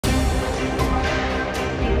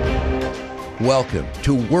Welcome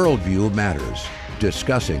to Worldview Matters,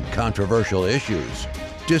 discussing controversial issues,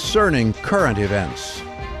 discerning current events,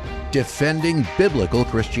 defending biblical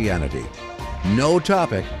Christianity. No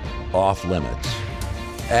topic off limits.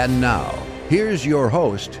 And now, here's your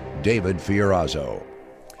host, David Fiorazzo.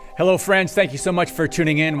 Hello, friends. Thank you so much for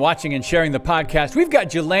tuning in, watching, and sharing the podcast. We've got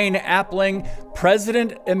Julaine Appling,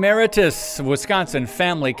 President Emeritus, Wisconsin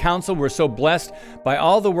Family Council. We're so blessed by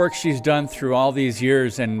all the work she's done through all these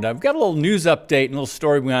years. And I've got a little news update and a little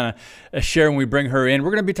story we want to share when we bring her in.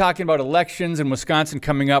 We're going to be talking about elections in Wisconsin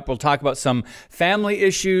coming up. We'll talk about some family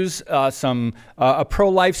issues, a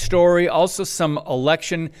pro-life story, also some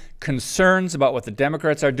election concerns about what the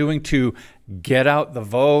Democrats are doing to get out the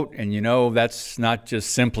vote. And you know, that's not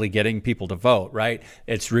just simply getting people to vote, right?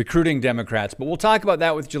 It's recruiting Democrats. But we'll talk about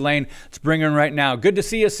that with Julaine. Let's bring her in right now. Good to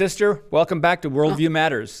see you, sister. Welcome back to Worldview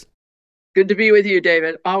Matters. Good to be with you,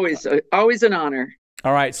 David. Always an honor.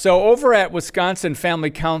 All right. So over at Wisconsin Family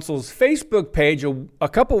Council's Facebook page a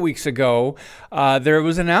couple weeks ago, there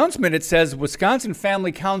was an announcement. It says Wisconsin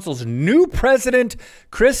Family Council's new president,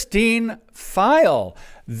 Christine Feil.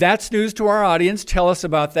 That's news to our audience. Tell us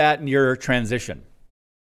about that and your transition.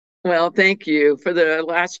 Well, thank you. For the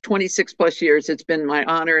last 26 plus years, it's been my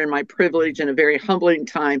honor and my privilege and a very humbling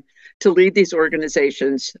time to lead these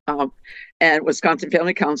organizations and Wisconsin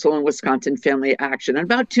Family Council and Wisconsin Family Action. And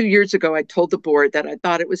about 2 years ago, I told the board that I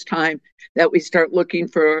thought it was time that we start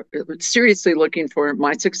seriously looking for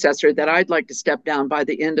my successor, that I'd like to step down by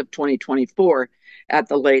the end of 2024 at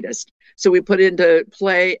the latest. So we put into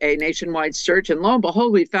play a nationwide search, and lo and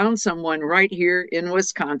behold, we found someone right here in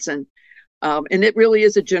Wisconsin. And it really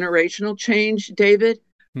is a generational change, David.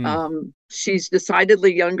 She's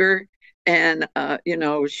decidedly younger, and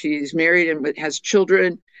she's married and has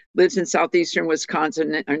children, lives in southeastern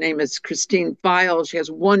Wisconsin. Her name is Christine Feil. She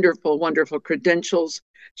has wonderful, wonderful credentials.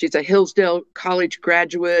 She's a Hillsdale College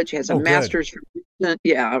graduate. She has a master's from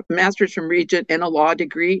Regent, master's from Regent, and a law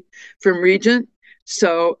degree from Regent.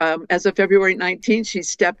 So as of February 19th, she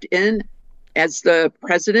stepped in as the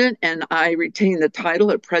president, and I retain the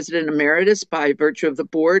title of President Emeritus by virtue of the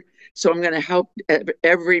board. So I'm going to help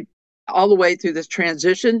all the way through this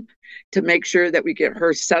transition to make sure that we get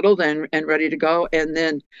her settled and ready to go. And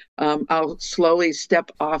then I'll slowly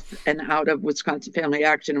step off and out of Wisconsin Family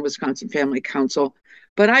Action and Wisconsin Family Council.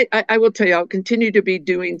 But I will tell you, I'll continue to be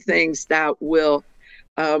doing things that will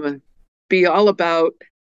be all about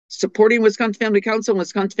supporting Wisconsin Family Council and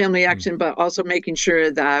Wisconsin Family Action, but also making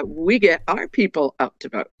sure that we get our people out to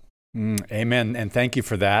vote. Amen. And thank you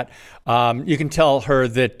for that. You can tell her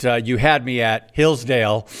that you had me at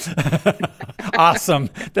Hillsdale. Awesome.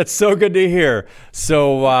 That's so good to hear.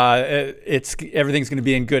 So everything's going to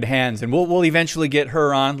be in good hands, and we'll eventually get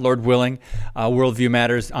her on, Lord willing, Worldview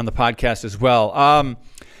Matters on the podcast as well.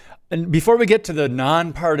 And before we get to the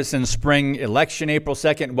nonpartisan spring election, April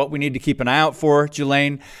 2nd, what we need to keep an eye out for,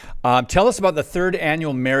 Julaine, tell us about the third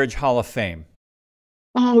annual Marriage Hall of Fame.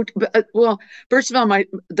 Oh, well, first of all,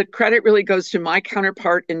 the credit really goes to my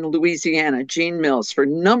counterpart in Louisiana, Gene Mills. For a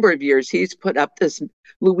number of years, he's put up this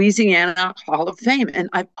Louisiana Hall of Fame, and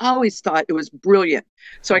I've always thought it was brilliant.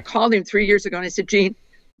 So I called him 3 years ago, and I said, Gene,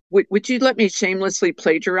 would you let me shamelessly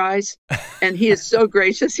plagiarize? And he is so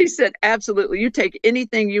gracious. He said, absolutely. You take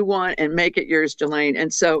anything you want and make it yours, Julaine.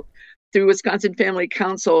 And so through Wisconsin Family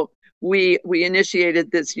Council, we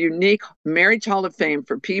initiated this unique Marriage Hall of Fame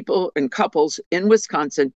for people and couples in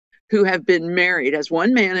Wisconsin who have been married as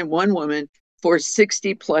one man and one woman for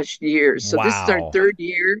 60 plus years. So This is our third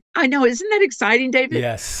year. I know. Isn't that exciting, David?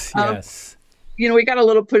 Yes, yes. We got a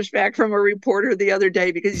little pushback from a reporter the other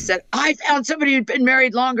day because he said, I found somebody who'd been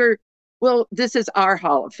married longer. Well, this is our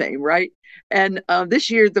Hall of Fame, right? And this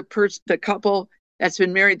year, the couple that's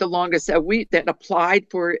been married the longest that applied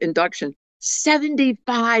for induction,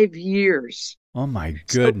 75 years. Oh, my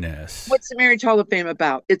goodness. So what's the Marriage Hall of Fame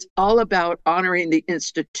about? It's all about honoring the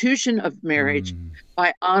institution of marriage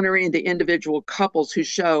by honoring the individual couples who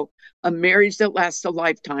show a marriage that lasts a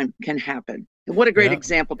lifetime can happen. And what a great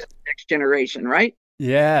example to the next generation, right?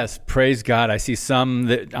 Yes, praise God. I see some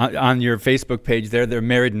that on your Facebook page there, they're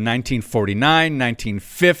married in 1949,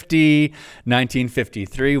 1950,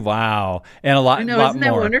 1953. Wow. And a lot, I know, lot isn't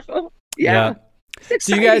more. that wonderful? Yeah.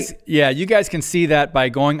 So you guys can see that by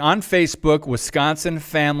going on Facebook, Wisconsin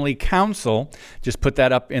Family Council. Just put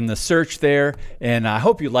that up in the search there, and I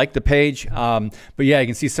hope you like the page. But yeah, you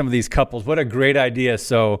can see some of these couples. What a great idea.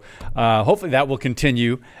 So hopefully that will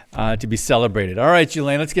continue to be celebrated. All right,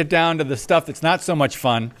 Julaine, let's get down to the stuff that's not so much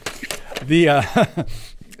fun. The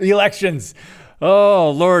elections. Oh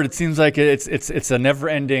Lord, it seems like it's a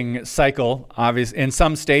never-ending cycle. Obviously, in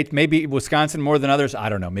some states, maybe Wisconsin more than others. I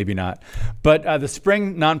don't know, maybe not. But the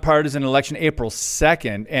spring nonpartisan election, April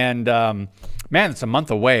 2nd, and man, it's a month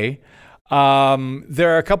away. There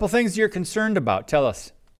are a couple things you're concerned about. Tell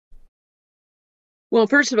us. Well,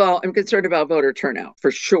 first of all, I'm concerned about voter turnout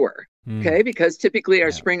for sure. Okay, because typically our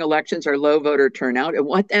spring elections are low voter turnout. And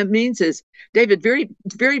what that means is, David, very,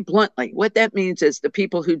 very bluntly, what that means is the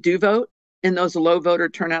people who do vote in those low voter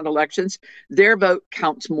turnout elections, their vote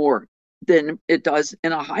counts more than it does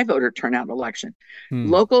in a high voter turnout election.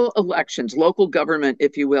 Local elections, local government,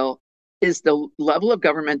 if you will, is the level of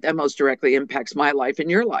government that most directly impacts my life and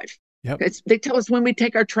your life. Yep. They tell us when we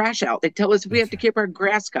take our trash out. They tell us if we have to keep our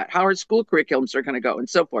grass cut, how our school curriculums are going to go, and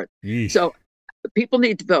so forth. Yeesh. So people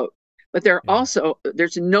need to vote. But there's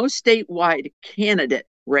no statewide candidate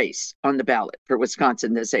race on the ballot for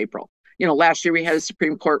Wisconsin this April. You know, last year we had a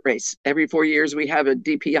Supreme Court race. Every 4 years we have a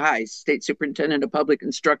DPI, State Superintendent of Public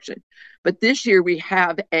Instruction. But this year we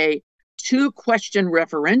have a 2-question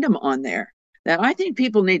referendum on there that I think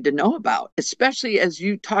people need to know about, especially as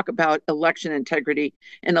you talk about election integrity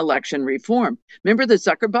and election reform. Remember the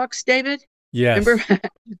Zuckerbucks, David? Yes.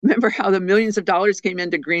 Remember how the millions of dollars came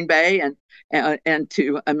into Green Bay and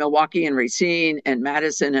to Milwaukee and Racine and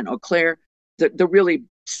Madison and Eau Claire, the really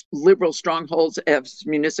liberal strongholds of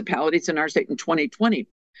municipalities in our state in 2020.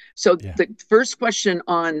 So the first question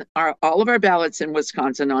on all of our ballots in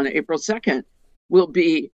Wisconsin on April 2nd will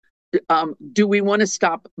be, do we want to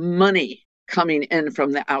stop money coming in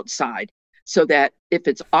from the outside? So that if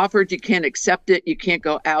it's offered, you can't accept it. You can't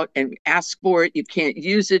go out and ask for it. You can't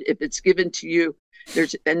use it if it's given to you.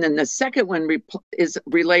 And then the second one is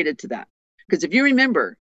related to that. Because if you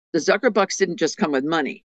remember, the Zuckerbucks didn't just come with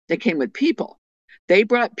money. They came with people. They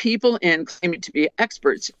brought people in claiming to be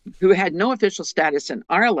experts who had no official status in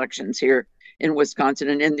our elections here in Wisconsin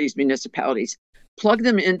and in these municipalities. Plug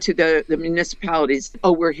them into the municipalities.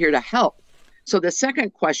 Oh, we're here to help. So the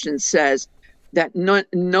second question says, that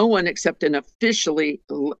no one except an officially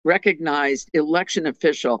recognized election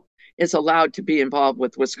official is allowed to be involved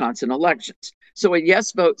with Wisconsin elections. So a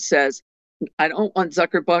yes vote says, I don't want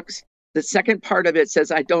Zuckerbucks. The second part of it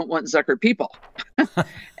says, I don't want Zucker people.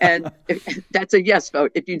 And that's a yes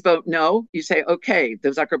vote. If you vote no, you say, okay,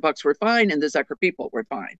 the Zuckerbucks were fine and the Zucker people were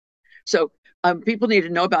fine. So people need to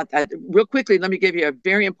know about that. Real quickly, let me give you a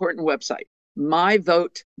very important website.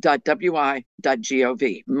 myvote.wi.gov,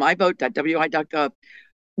 myvote.wi.gov.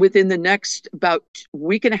 Within the next about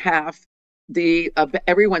week and a half,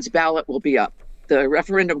 everyone's ballot will be up. The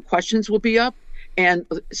referendum questions will be up, and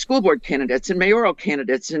school board candidates and mayoral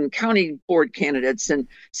candidates and county board candidates and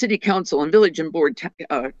city council and village and board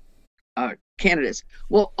candidates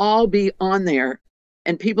will all be on there.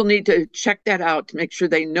 And people need to check that out to make sure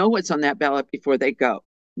they know what's on that ballot before they go.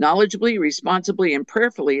 Knowledgeably, responsibly, and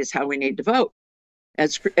prayerfully is how we need to vote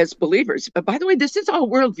as believers. But by the way, this is all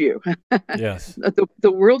worldview. Yes. The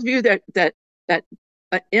worldview that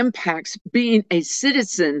impacts being a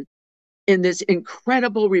citizen in this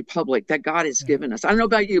incredible republic that God has given us. I don't know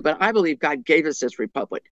about you, but I believe God gave us this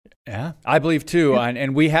republic. Yeah, I believe too.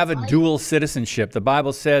 And we have a dual citizenship. The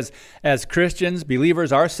Bible says as Christians,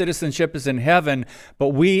 believers, our citizenship is in heaven, but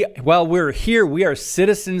while we're here, we are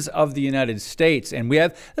citizens of the United States. And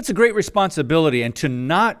that's a great responsibility. And to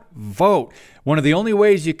not vote, one of the only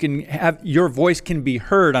ways you can have your voice can be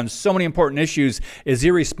heard on so many important issues is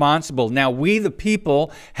irresponsible. Now, we, the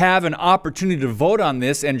people, have an opportunity to vote on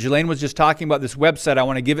this. And Julaine was just talking about this website. I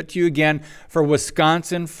want to give it to you again for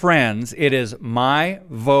Wisconsin friends. It is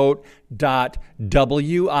myvote.wi.gov.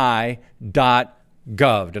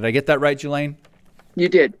 Did I get that right, Julaine? You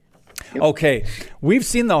did. Yep. Okay. We've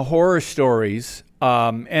seen the horror stories.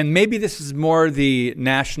 And maybe this is more the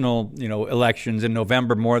national, elections in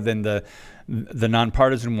November more than the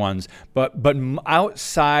nonpartisan ones, but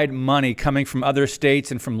outside money coming from other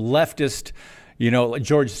states and from leftist,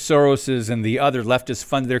 George Soros's and the other leftist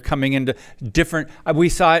funds, they're coming into different, we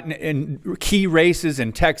saw it in key races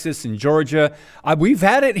in Texas and Georgia. We've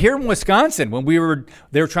had it here in Wisconsin when they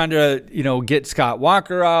were trying to, get Scott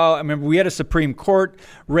Walker out. I remember we had a Supreme Court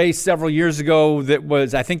race several years ago that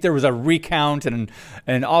was, I think there was a recount and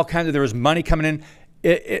all kinds of, there was money coming in.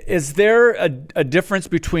 Is there a difference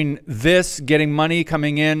between this getting money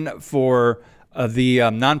coming in for the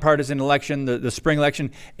nonpartisan election, the spring election,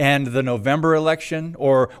 and the November election?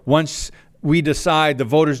 Or once the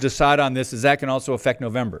voters decide on this, is that can also affect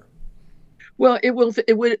November? Well, it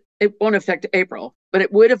won't affect April, but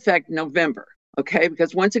it would affect November. Okay,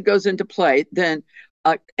 because once it goes into play, then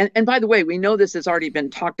and by the way, we know this has already been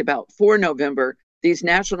talked about for November. these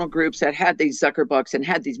national groups that had these Zuckerbucks and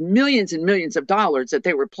had these millions and millions of dollars that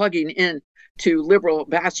they were plugging in to liberal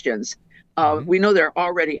bastions. We know they're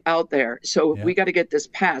already out there. So we got to get this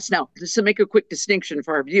passed. Now, just to make a quick distinction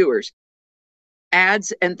for our viewers,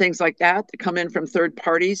 ads and things like that come in from third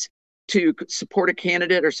parties to support a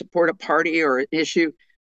candidate or support a party or an issue.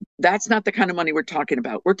 That's not the kind of money we're talking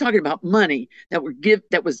about. We're talking about money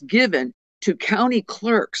that was given to county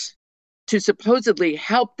clerks to supposedly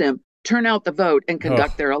help them turn out the vote and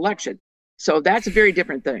conduct their election. So that's a very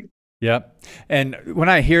different thing. Yep. And when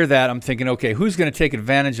I hear that, I'm thinking, okay, who's going to take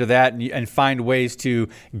advantage of that and find ways to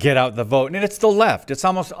get out the vote? And it's the left. It's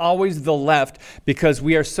almost always the left, because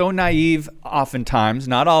we are so naive oftentimes,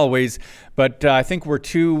 not always, but I think we're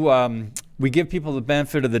too, we give people the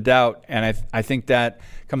benefit of the doubt, and I think that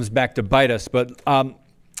comes back to bite us. But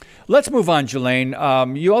let's move on,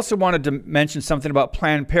 Julaine. You also wanted to mention something about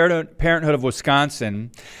Planned Parenthood of Wisconsin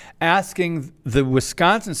asking the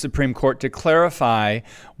Wisconsin Supreme Court to clarify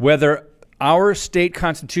whether our state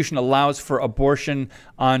constitution allows for abortion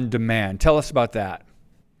on demand. Tell us about that.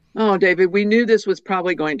 Oh, David, we knew this was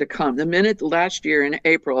probably going to come. The minute last year in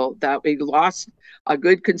April that we lost a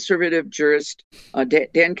good conservative jurist,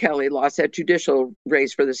 Dan Kelly, lost that judicial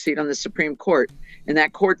race for the seat on the Supreme Court. And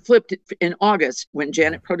that court flipped in August when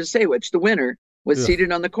Janet Protasewicz, the winner, was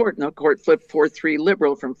seated on the court. And the court flipped 4-3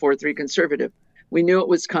 liberal from 4-3 conservative. We knew it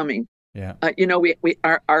was coming. Yeah. You know,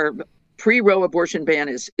 our pre-Roe abortion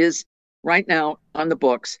ban is right now on the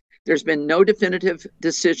books. There's been no definitive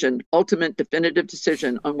decision, ultimate definitive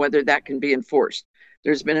decision on whether that can be enforced.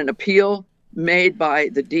 There's been an appeal made by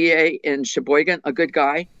the DA in Sheboygan, a good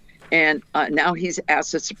guy, and now he's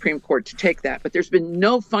asked the Supreme Court to take that. But there's been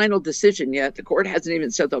no final decision yet. The court hasn't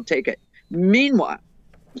even said they'll take it. Meanwhile,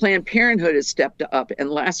 Planned Parenthood has stepped up, and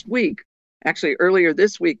last week, actually earlier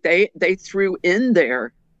this week, they threw in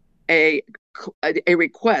there a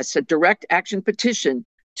request, a direct action petition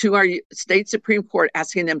to our state Supreme Court,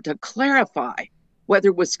 asking them to clarify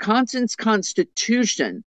whether Wisconsin's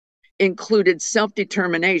constitution included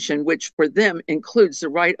self-determination, which for them includes the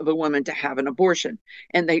right of a woman to have an abortion.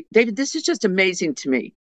 And David, this is just amazing to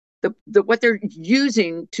me. What they're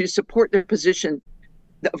using to support their position,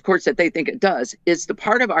 of course, that they think it does, is the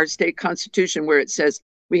part of our state constitution where it says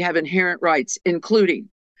we have inherent rights, including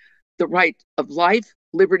the right of life,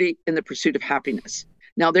 liberty, and the pursuit of happiness.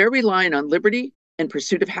 Now, they're relying on liberty and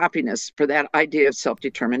pursuit of happiness for that idea of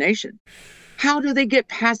self-determination. How do they get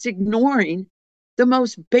past ignoring the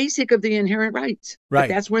most basic of the inherent rights? Right. But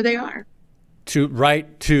that's where they are.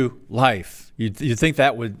 Right to life. You'd think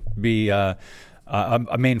that would be a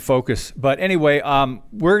main focus. But anyway,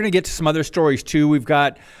 we're going to get to some other stories too. We've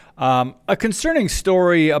got a concerning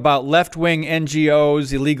story about left-wing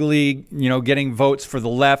NGOs illegally, getting votes for the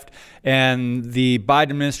left, and the Biden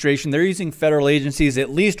administration. They're using federal agencies, at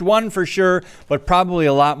least one for sure, but probably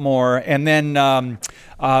a lot more. And then,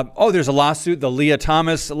 there's a lawsuit, the Leah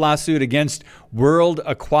Thomas lawsuit against World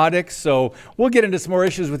Aquatics. So we'll get into some more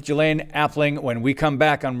issues with Julaine Appling when we come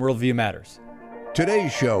back on Worldview Matters.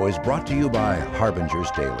 Today's show is brought to you by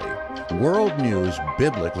Harbinger's Daily, world news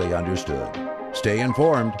biblically understood. Stay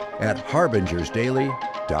informed at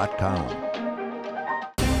harbingersdaily.com.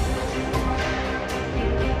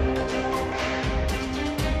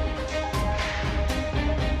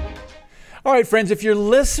 All right, friends, if you're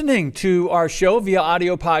listening to our show via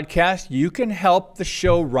audio podcast, you can help the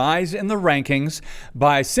show rise in the rankings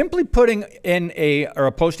by simply putting in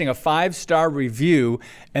posting a 5-star review,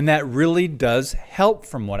 and that really does help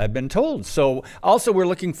from what I've been told. So also, we're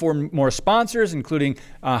looking for more sponsors, including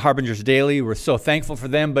Harbinger's Daily. We're so thankful for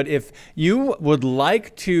them. But if you would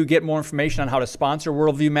like to get more information on how to sponsor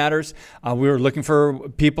Worldview Matters, we're looking for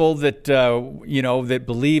people that, that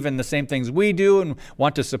believe in the same things we do and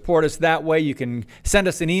want to support us that way. You can send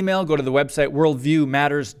us an email, go to the website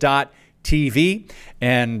worldviewmatters.tv,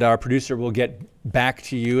 and our producer will get back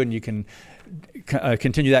to you and you can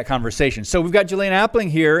continue that conversation. So we've got Julaine Appling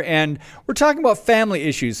here, and we're talking about family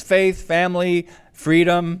issues, faith, family,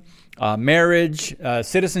 freedom, marriage,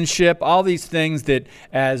 citizenship, all these things that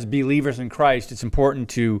as believers in Christ, it's important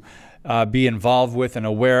to be involved with and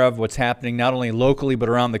aware of what's happening not only locally but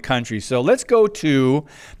around the country. So let's go to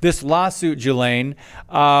this lawsuit, Julaine.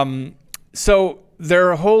 So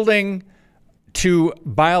they're holding to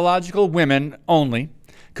biological women only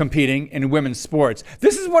competing in women's sports.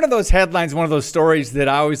 This is one of those headlines, one of those stories that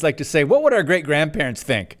I always like to say, what would our great-grandparents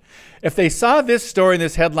think? If they saw this story and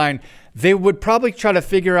this headline, they would probably try to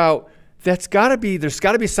figure out there's got to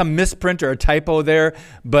be some misprint or a typo there.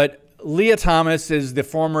 But Leah Thomas is the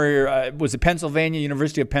former, was a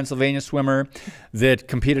University of Pennsylvania swimmer that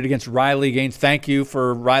competed against Riley Gaines. Thank you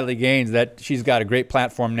for Riley Gaines. That she's got a great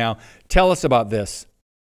platform now. Tell us about this.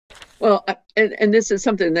 Well, and this is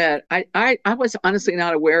something that I was honestly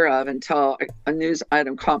not aware of until a news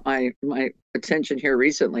item caught my attention here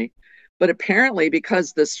recently. But apparently,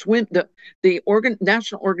 because the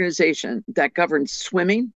national organization that governs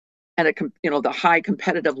swimming at the high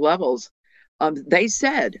competitive levels, they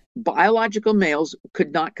said biological males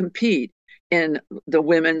could not compete in the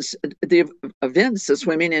events, the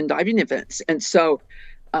swimming and diving events. And so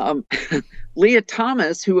Leah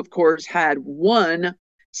Thomas, who of course had won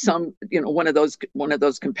one of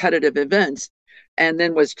those competitive events, and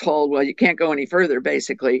then was told, well, you can't go any further,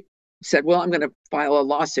 basically said, well, I'm going to file a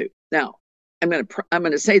lawsuit. Now, I'm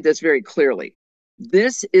going to say this very clearly.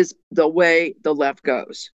 This is the way the left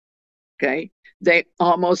goes. Okay. They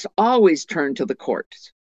almost always turn to the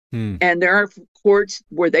courts. And there are courts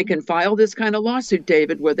where they can file this kind of lawsuit,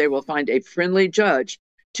 David, where they will find a friendly judge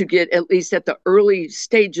to get, at least at the early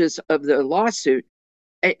stages of the lawsuit,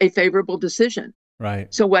 a favorable decision.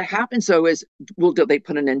 Right. So what happens, though, is, do they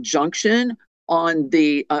put an injunction on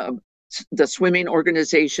the swimming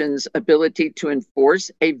organization's ability to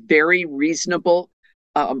enforce a very reasonable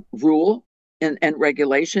rule and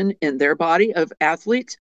regulation in their body of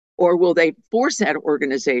athletes? Or will they force that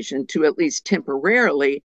organization to at least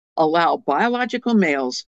temporarily allow biological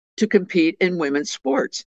males to compete in women's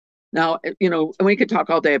sports? Now, we could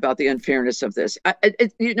talk all day about the unfairness of this.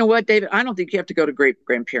 You know what, David? I don't think you have to go to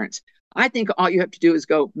great-grandparents. I think all you have to do is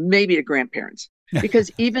go maybe to grandparents,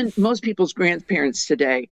 because even most people's grandparents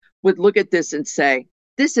today would look at this and say,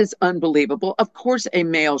 this is unbelievable. Of course, a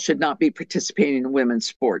male should not be participating in women's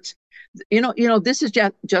sports. This is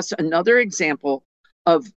just another example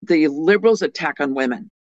of the liberals' attack on women.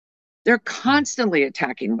 They're constantly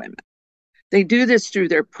attacking women. They do this through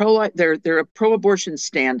their pro-abortion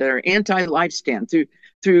stand, their anti-life stand,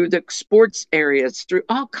 through the sports areas, through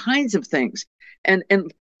all kinds of things.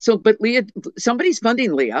 But Leah, somebody's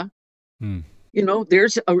funding Leah.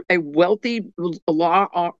 There's a wealthy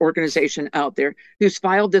law organization out there who's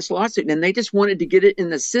filed this lawsuit, and they just wanted to get it in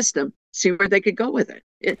the system, see where they could go with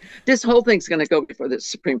it. This whole thing's going to go before the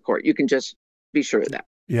Supreme Court. You can just be sure of that.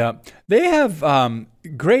 Yeah, they have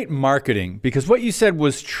great marketing, because what you said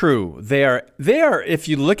was true. They are. If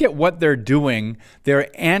you look at what they're doing, they're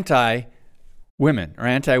anti-women or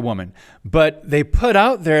anti-woman, but they put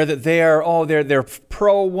out there that they're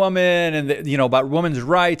pro-woman and about women's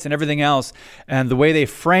rights and everything else, and the way they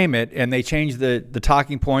frame it, and they change the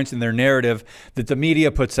talking points in their narrative that the media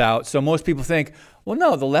puts out. So most people think, well,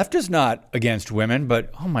 no, the left is not against women, but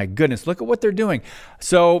oh my goodness, look at what they're doing.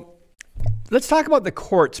 So let's talk about the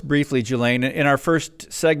courts briefly, Julaine. In our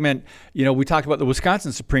first segment, we talked about the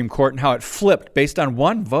Wisconsin Supreme Court and how it flipped based on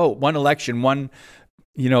one vote, one election, one,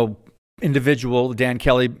 individual, Dan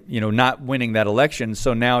Kelly, not winning that election.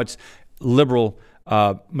 So now it's liberal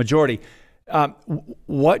majority.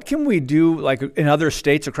 What can we do, like in other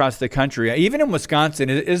states across the country, even in Wisconsin?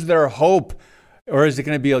 Is there hope? Or is it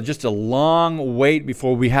going to be just a long wait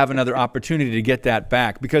before we have another opportunity to get that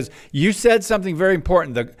back? Because you said something very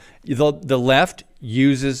important. The left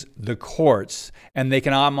uses the courts, and they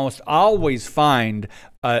can almost always find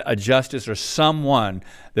a justice or someone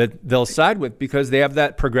that they'll side with because they have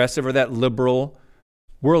that progressive or that liberal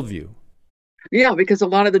worldview. Yeah, because a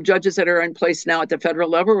lot of the judges that are in place now at the federal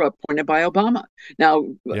level were appointed by Obama. Now,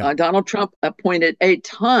 Donald Trump appointed a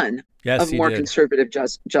ton of more conservative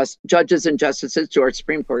judges and justices to our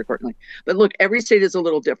Supreme Court, accordingly. But look, every state is a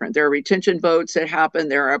little different. There are retention votes that happen.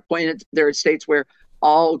 There are states where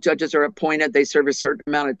all judges are appointed. They serve a certain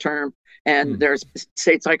amount of term. And there's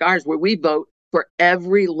states like ours where we vote for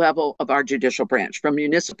every level of our judicial branch, from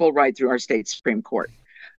municipal right through our state Supreme Court.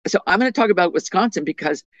 So I'm going to talk about Wisconsin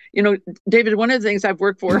because, David, one of the things I've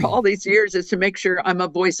worked for all these years is to make sure I'm a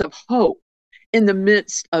voice of hope in the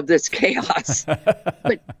midst of this chaos.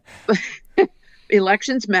 But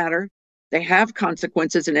elections matter. They have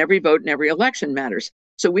consequences, and every vote and every election matters.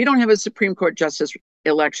 So we don't have a Supreme Court justice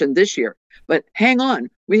election this year. But hang on.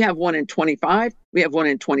 We have one in 25, we have one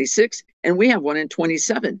in 26, and we have one in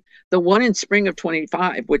 27. The one in spring of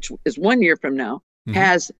 25, which is 1 year from now,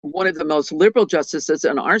 has one of the most liberal justices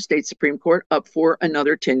in our state Supreme Court up for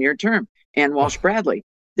another 10-year term, Ann Walsh Bradley.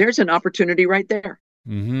 There's an opportunity right there.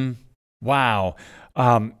 Wow.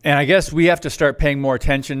 And I guess we have to start paying more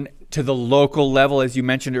attention to the local level, as you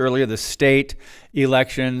mentioned earlier, the state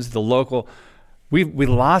elections, the local. We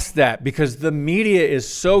lost that because the media is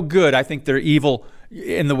so good. I think they're evil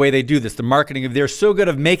in the way they do this. The marketing, they're so good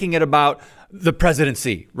of making it about the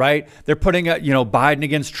presidency, right? They're putting Biden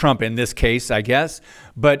against Trump in this case, I guess,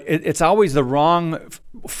 but it's always the wrong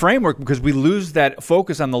framework because we lose that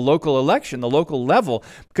focus on the local election, the local level,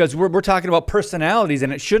 because we're talking about personalities,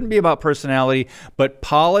 and it shouldn't be about personality, but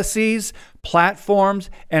policies, platforms,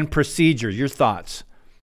 and procedures. Your thoughts?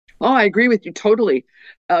 Oh, I agree with you totally.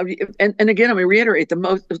 And again, I'm going to reiterate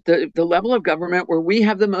the level of government where we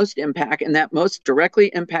have the most impact and that most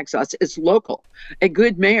directly impacts us is local. A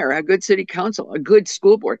good mayor, a good city council, a good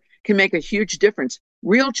school board can make a huge difference.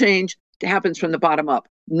 Real change happens from the bottom up,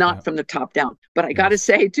 not from the top down. But I got to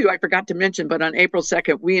say, too, I forgot to mention, but on April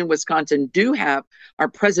 2nd, we in Wisconsin do have our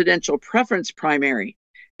presidential preference primary.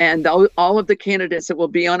 And all of the candidates that will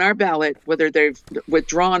be on our ballot, whether they've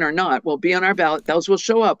withdrawn or not, will be on our ballot. Those will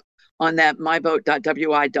show up on that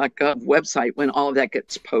myvote.wi.gov website when all of that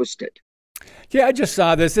gets posted. Yeah, I just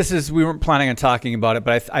saw this. We weren't planning on talking about it,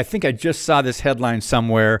 but I think I just saw this headline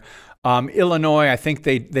somewhere. Illinois, I think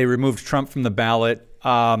they removed Trump from the ballot.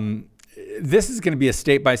 This is going to be a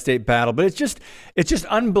state-by-state battle, but it's just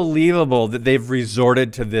unbelievable that they've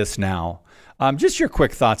resorted to this now. Just your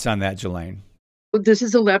quick thoughts on that, Julaine. Well, this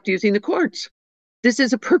is the left using the courts. This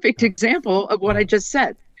is a perfect example of what I just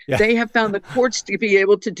said. Yeah. They have found the courts to be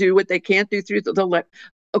able to do what they can't do through the left.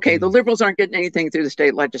 Okay, the liberals aren't getting anything through the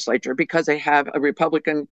state legislature because they have a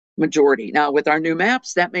Republican majority. Now, with our new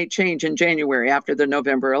maps, that may change in January after the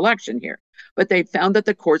November election here. But they found that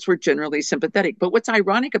the courts were generally sympathetic. But what's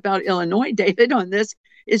ironic about Illinois, David, on this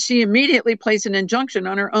is she immediately placed an injunction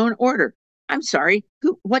on her own order. I'm sorry,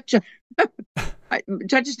 what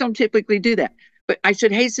judges don't typically do that. But I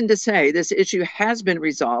should hasten to say this issue has been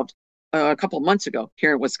resolved a couple of months ago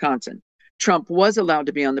here in Wisconsin. Trump was allowed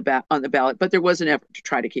to be on the ballot, but there was an effort to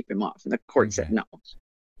try to keep him off, and the court said no.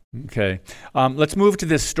 Okay. Let's move to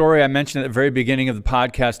this story I mentioned at the very beginning of the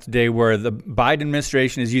podcast today, where the Biden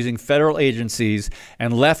administration is using federal agencies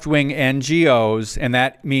and left-wing NGOs, and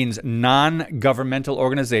that means non-governmental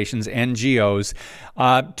organizations, NGOs,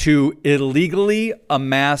 to illegally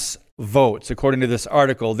amass votes. According to this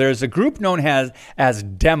article, there's a group known as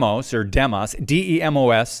Demos,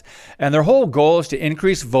 D-E-M-O-S, and their whole goal is to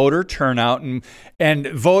increase voter turnout and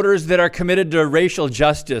voters that are committed to racial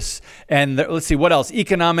justice and let's see, what else?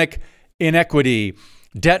 Economic inequity,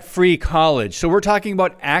 debt-free college. So we're talking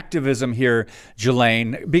about activism here,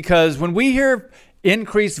 Julaine, because when we hear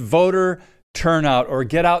increased voter turnout or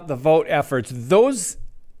get out the vote efforts, those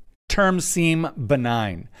terms seem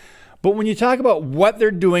benign. But when you talk about what they're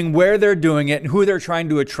doing, where they're doing it, and who they're trying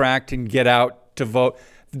to attract and get out to vote,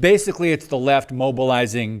 basically it's the left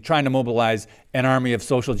trying to mobilize an army of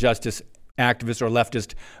social justice activists or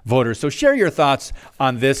leftist voters. So share your thoughts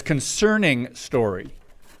on this concerning story.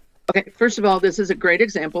 Okay, first of all, this is a great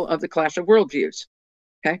example of the clash of worldviews.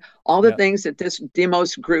 Okay, all the things that this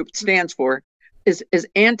Demos group stands for is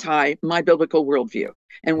anti my biblical worldview.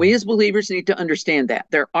 And we as believers need to understand that.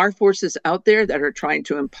 There are forces out there that are trying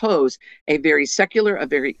to impose a very secular, a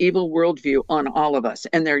very evil worldview on all of us.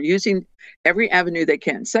 And they're using every avenue they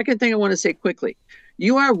can. Second thing I want to say quickly,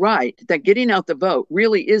 you are right that getting out the vote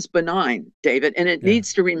really is benign, David, and it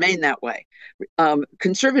needs to remain that way.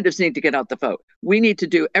 Conservatives need to get out the vote. We need to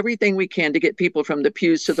do everything we can to get people from the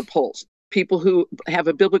pews to the polls. People who have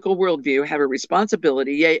a biblical worldview have a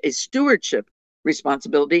responsibility, a stewardship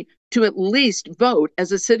responsibility to at least vote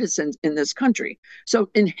as a citizen in this country. So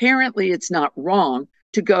inherently, it's not wrong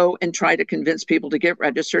to go and try to convince people to get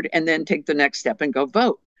registered and then take the next step and go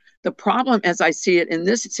vote. The problem, as I see it in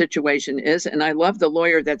this situation is, and I love the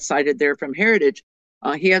lawyer that's cited there from Heritage,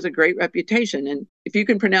 he has a great reputation. And if you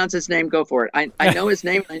can pronounce his name, go for it. I know his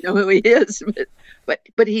name, I know who he is,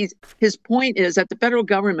 but his point is that the federal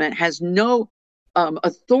government has no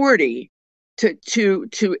authority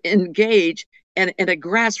to engage at a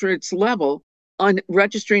grassroots level on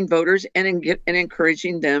registering voters and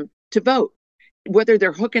encouraging them to vote, whether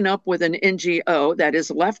they're hooking up with an NGO that is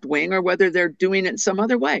left wing or whether they're doing it some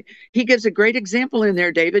other way. He gives a great example in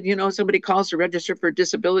there, David. You know, somebody calls to register for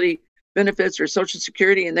disability benefits or Social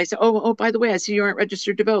Security, and they say, oh, by the way, I see you aren't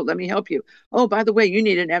registered to vote. Let me help you. Oh, by the way, you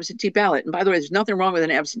need an absentee ballot. And by the way, there's nothing wrong with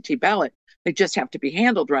an absentee ballot. They just have to be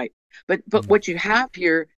handled right. But what you have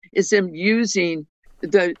here is them using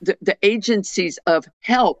the agencies of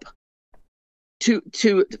help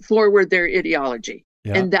to forward their ideology.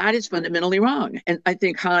 Yeah. And that is fundamentally wrong. And I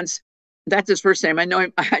think Hans, that's his first name. I know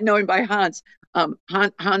him by Hans.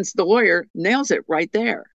 Hans, the lawyer, nails it right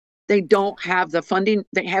there. They don't have the funding.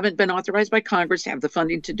 They haven't been authorized by Congress to have the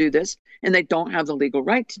funding to do this, and they don't have the legal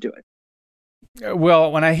right to do it.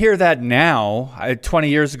 Well, when I hear that now, 20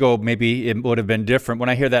 years ago, maybe it would have been different. When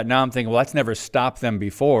I hear that now, I'm thinking, well, that's never stopped them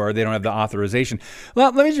before. They don't have the authorization.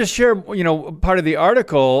 Well, let me just share, part of the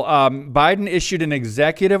article. Biden issued an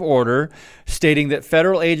executive order stating that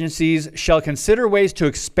federal agencies shall consider ways to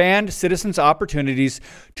expand citizens' opportunities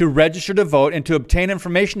to register to vote and to obtain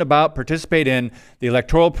information about, participate in the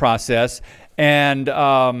electoral process. And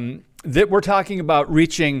that we're talking about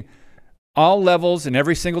reaching all levels in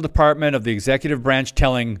every single department of the executive branch,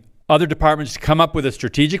 telling other departments to come up with a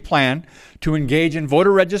strategic plan to engage in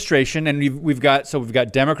voter registration. And we've got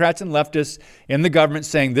Democrats and leftists in the government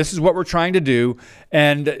saying this is what we're trying to do.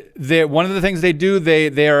 And one of the things they do,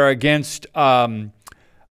 they are against obtaining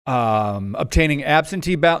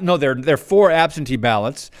absentee ballot. No, they're for absentee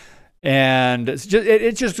ballots. And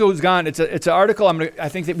it just goes on. It's an article. I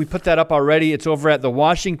think that we put that up already. It's over at the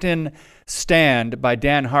Washington Stand by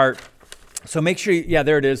Dan Hart. So make sure,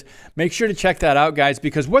 there it is. Make sure to check that out, guys,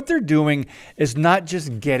 because what they're doing is not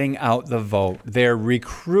just getting out the vote. They're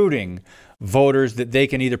recruiting voters that they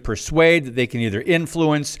can either persuade, that they can either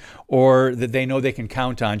influence, or that they know they can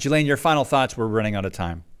count on. Julaine, your final thoughts. We're running out of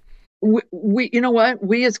time. We you know what?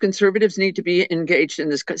 We as conservatives need to be engaged in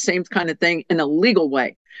this same kind of thing in a legal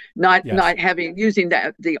way, not using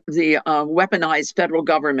the weaponized federal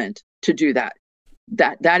government to do that.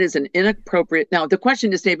 That is an inappropriate. Now, the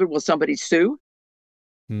question is, David, will somebody sue?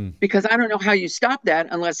 Because I don't know how you stop that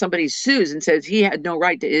unless somebody sues and says he had no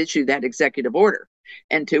right to issue that executive order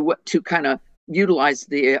and to kind of utilize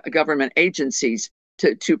the government agencies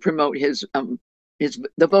to promote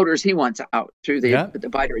the voters he wants out through the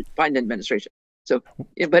Biden administration. So,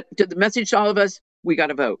 but to the message to all of us, we got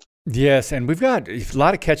to vote. Yes, and we've got a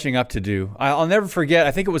lot of catching up to do. I'll never forget,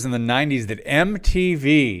 I think it was in the 90s that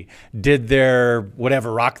MTV did their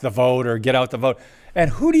Rock the Vote or Get Out the Vote.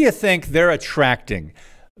 And who do you think they're attracting?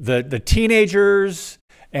 The teenagers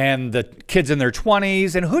and the kids in their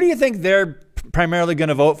 20s. And who do you think they're primarily going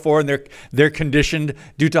to vote for, and they're conditioned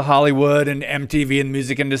due to Hollywood and MTV and the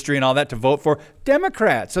music industry and all that to vote for?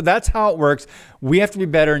 Democrats. So that's how it works. We have to be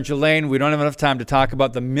better. And Julaine, we don't have enough time to talk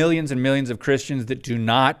about the millions and millions of Christians that do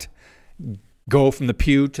not go from the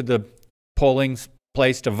pew to the polling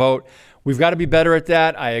place to vote. We've got to be better at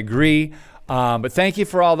that. I agree. But thank you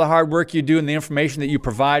for all the hard work you do and the information that you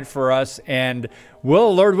provide for us. And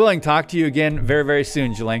we'll, Lord willing, talk to you again very, very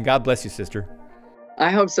soon, Julaine. God bless you, sister. I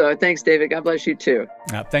hope so. Thanks, David. God bless you, too.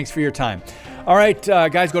 Thanks for your time. All right,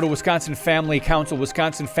 guys, go to Wisconsin Family Council,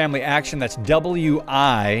 Wisconsin Family Action. That's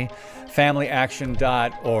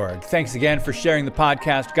WIFamilyAction.org. Thanks again for sharing the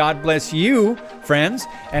podcast. God bless you, friends.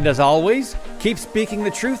 And as always, keep speaking the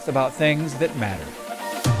truth about things that matter.